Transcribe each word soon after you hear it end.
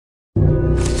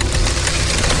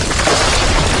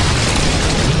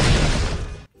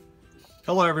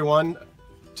Hello everyone.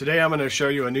 Today I'm going to show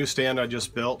you a new stand I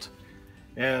just built.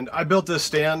 And I built this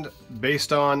stand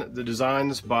based on the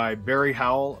designs by Barry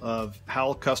Howell of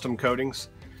Howell Custom Coatings.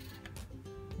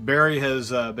 Barry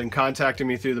has been contacting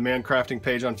me through the Man Crafting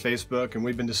page on Facebook, and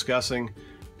we've been discussing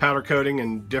powder coating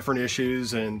and different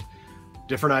issues and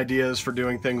different ideas for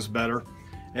doing things better.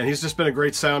 And he's just been a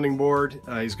great sounding board.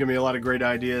 He's given me a lot of great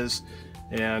ideas,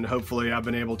 and hopefully I've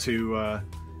been able to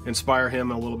inspire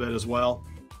him a little bit as well.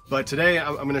 But today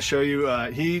I'm going to show you,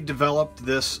 he developed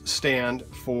this stand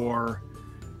for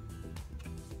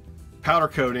powder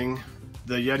coating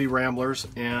the Yeti Ramblers,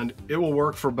 and it will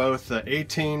work for both the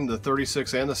 18, the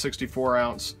 36, and the 64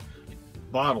 ounce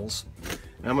bottles.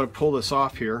 And I'm going to pull this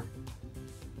off here.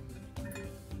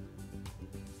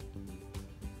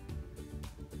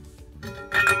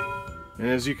 And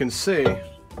as you can see,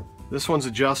 this one's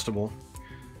adjustable,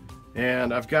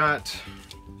 and I've got,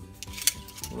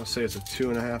 I want to say it's a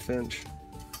 2.5 inch.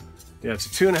 Yeah, it's a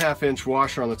 2.5 inch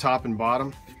washer on the top and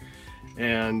bottom,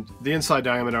 and the inside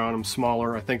diameter on them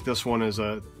smaller. I think this one is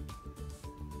a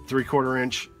 3/4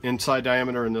 inch inside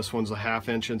diameter, and this one's a 1/2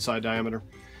 inch inside diameter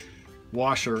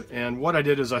washer. And what I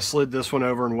did is I slid this one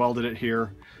over and welded it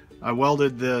here. I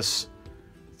welded this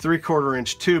 3/4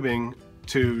 inch tubing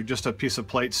to just a piece of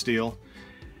plate steel,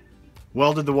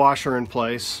 welded the washer in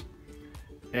place,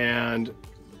 and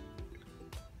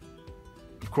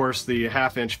of course the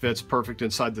 1/2 inch fits perfect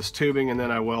inside this tubing, and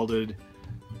then I welded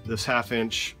this 1/2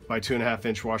 inch by 2.5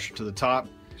 inch washer to the top.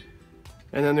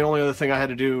 And then the only other thing I had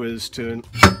to do is to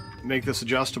make this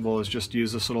adjustable is just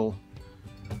use this little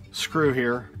screw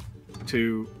here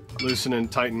to loosen and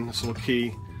tighten this little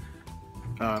key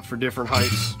for different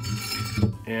heights.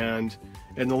 And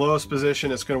in the lowest position,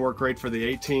 it's going to work great for the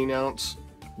 18 ounce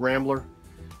Rambler.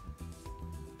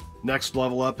 Next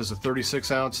level up is a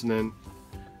 36 ounce, and then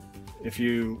if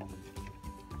you're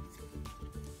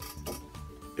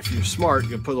smart,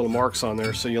 you can put little marks on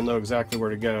there so you'll know exactly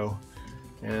where to go.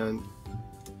 And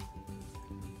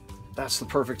that's the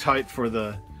perfect height for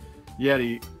the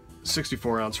Yeti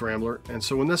 64 ounce Rambler. And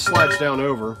so when this slides down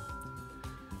over,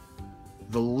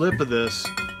 the lip of this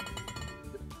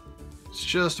is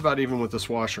just about even with this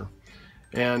washer.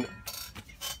 And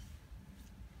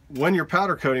when you're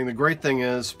powder coating, the great thing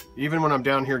is, even when I'm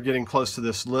down here getting close to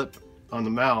this lip on the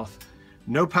mouth,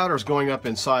 no powder is going up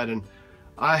inside. And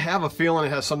I have a feeling it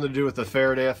has something to do with the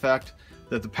Faraday effect,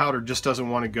 that the powder just doesn't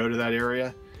want to go to that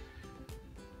area.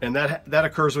 And that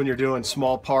occurs when you're doing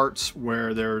small parts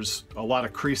where there's a lot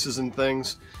of creases and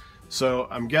things. So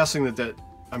I'm guessing that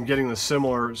I'm getting the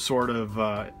similar sort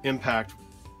of impact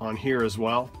on here as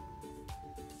well.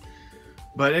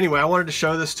 But anyway, I wanted to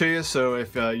show this to you, so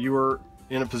if you were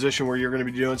in a position where you're going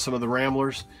to be doing some of the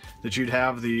Ramblers, that you'd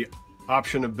have the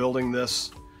option of building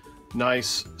this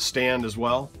nice stand as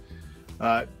well.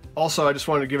 Also, I just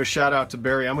wanted to give a shout out to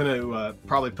Barry. I'm going to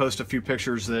probably post a few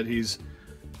pictures that he's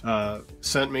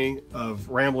sent me of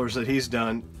Ramblers that he's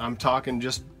done. I'm talking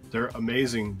just, they're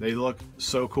amazing. They look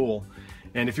so cool.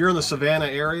 And if you're in the Savannah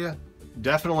area,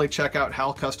 definitely check out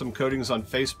Howell Custom Coatings on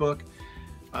Facebook.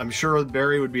 I'm sure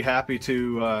Barry would be happy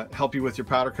to help you with your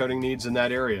powder coating needs in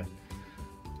that area.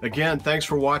 Again, thanks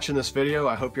for watching this video.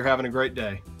 I hope you're having a great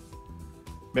day.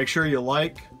 Make sure you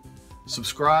like,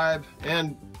 subscribe,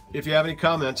 and if you have any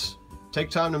comments, take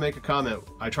time to make a comment.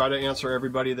 I try to answer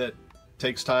everybody that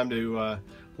takes time to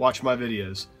watch my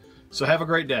videos. So have a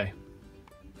great day.